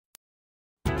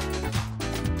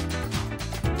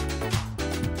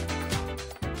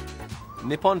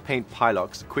Nippon Paint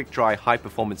Pylox Quick Dry High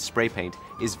Performance Spray Paint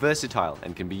is versatile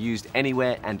and can be used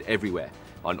anywhere and everywhere,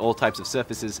 on all types of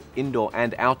surfaces, indoor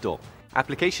and outdoor.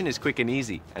 Application is quick and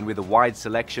easy, and with a wide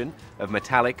selection of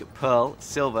metallic, pearl,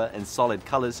 silver and solid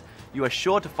colors, you are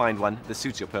sure to find one that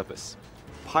suits your purpose.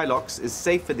 Pylox is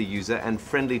safe for the user and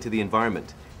friendly to the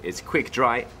environment. Its quick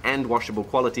dry and washable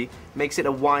quality makes it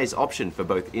a wise option for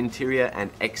both interior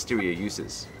and exterior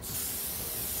uses.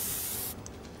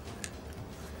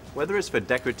 Whether it's for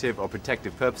decorative or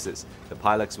protective purposes, the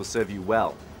Pylox will serve you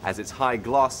well, as its high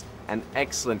gloss and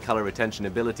excellent color retention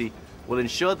ability will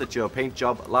ensure that your paint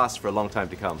job lasts for a long time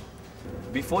to come.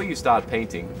 Before you start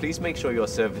painting, please make sure your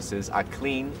surfaces are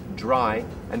clean, dry,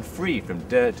 and free from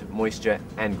dirt, moisture,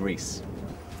 and grease.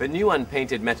 For new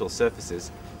unpainted metal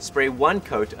surfaces, spray one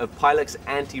coat of Pylox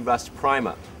Anti-Rust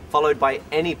Primer, followed by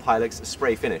any Pylox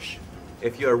spray finish.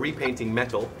 If you are repainting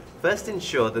metal, first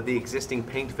ensure that the existing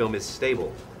paint film is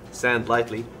stable. Sand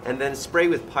lightly, and then spray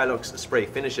with Pylox spray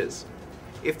finishes.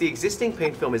 If the existing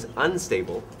paint film is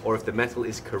unstable, or if the metal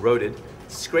is corroded,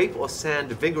 scrape or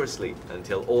sand vigorously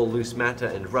until all loose matter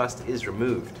and rust is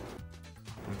removed.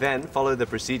 Then follow the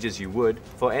procedures you would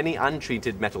for any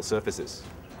untreated metal surfaces.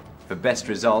 For best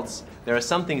results, there are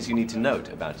some things you need to note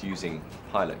about using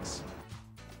Pylox.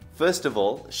 First of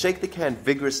all, shake the can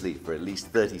vigorously for at least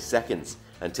 30 seconds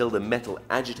until the metal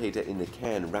agitator in the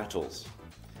can rattles.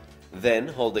 Then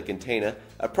hold the container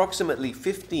approximately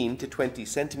 15 to 20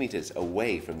 centimeters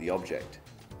away from the object.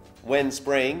 When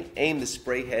spraying, aim the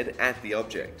spray head at the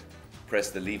object.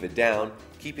 Press the lever down,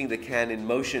 keeping the can in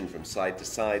motion from side to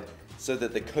side so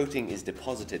that the coating is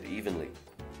deposited evenly.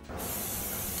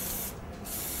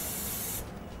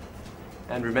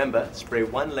 And remember, spray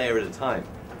one layer at a time,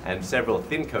 and several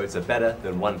thin coats are better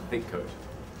than one thick coat.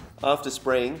 After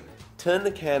spraying, turn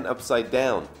the can upside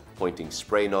down, pointing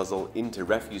spray nozzle into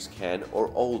refuse can or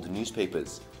old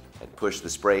newspapers, and push the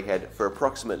spray head for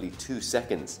approximately 2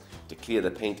 seconds to clear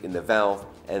the paint in the valve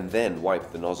and then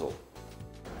wipe the nozzle.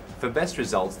 For best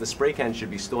results, the spray can should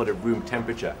be stored at room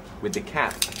temperature with the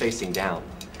cap facing down.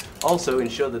 Also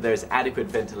ensure that there is adequate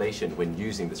ventilation when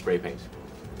using the spray paint.